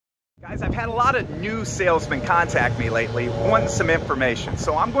Guys, I've had a lot of new salesmen contact me lately wanting some information.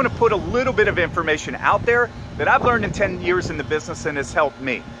 So I'm going to put a little bit of information out there that I've learned in 10 years in the business and has helped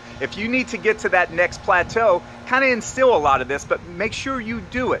me. If you need to get to that next plateau, kind of instill a lot of this, but make sure you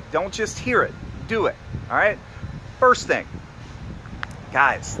do it. Don't just hear it, do it, all right? First thing,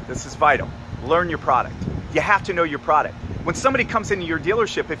 guys, this is vital. Learn your product. You have to know your product. When somebody comes into your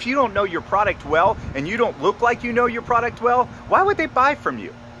dealership, if you don't know your product well and you don't look like you know your product well, why would they buy from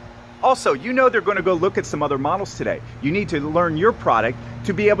you? Also, you know they're going to go look at some other models today. You need to learn your product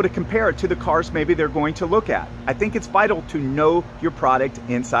to be able to compare it to the cars maybe they're going to look at. I think it's vital to know your product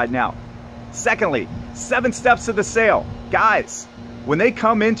inside and out. Secondly, 7 steps of the sale. Guys, when they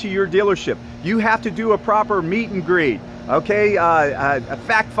come into your dealership, you have to do a proper meet and greet, okay? A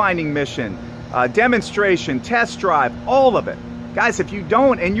fact-finding mission, demonstration, test drive, all of it. Guys, if you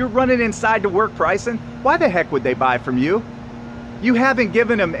don't and you're running inside to work pricing, why the heck would they buy from you? You haven't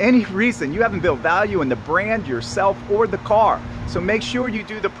given them any reason. You haven't built value in the brand, yourself, or the car. So make sure you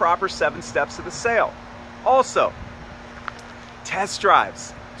do the proper 7 steps of the sale. Also, test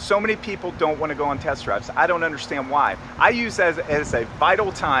drives. So many people don't want to go on test drives. I don't understand why. I use as a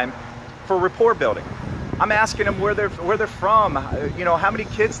vital time for rapport building. I'm asking them where they're from, you know, how many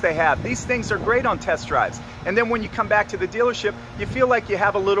kids they have. These things are great on test drives. And then when you come back to the dealership, you feel like you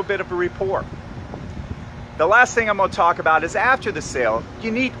have a little bit of a rapport. The last thing I'm going to talk about is after the sale, you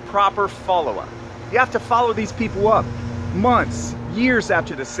need proper follow-up. You have to follow these people up months, years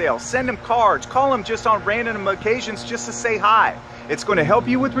after the sale. Send them cards, call them just on random occasions just to say hi. It's going to help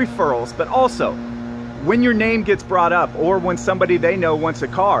you with referrals, but also when your name gets brought up or when somebody they know wants a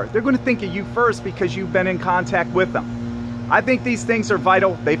car, they're going to think of you first because you've been in contact with them. I think these things are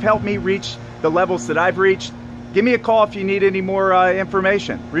vital. They've helped me reach the levels that I've reached. Give me a call if you need any more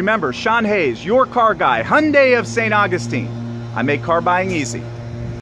information. Remember, Shawn Hayes, your car guy, Hyundai of St. Augustine. I make car buying easy.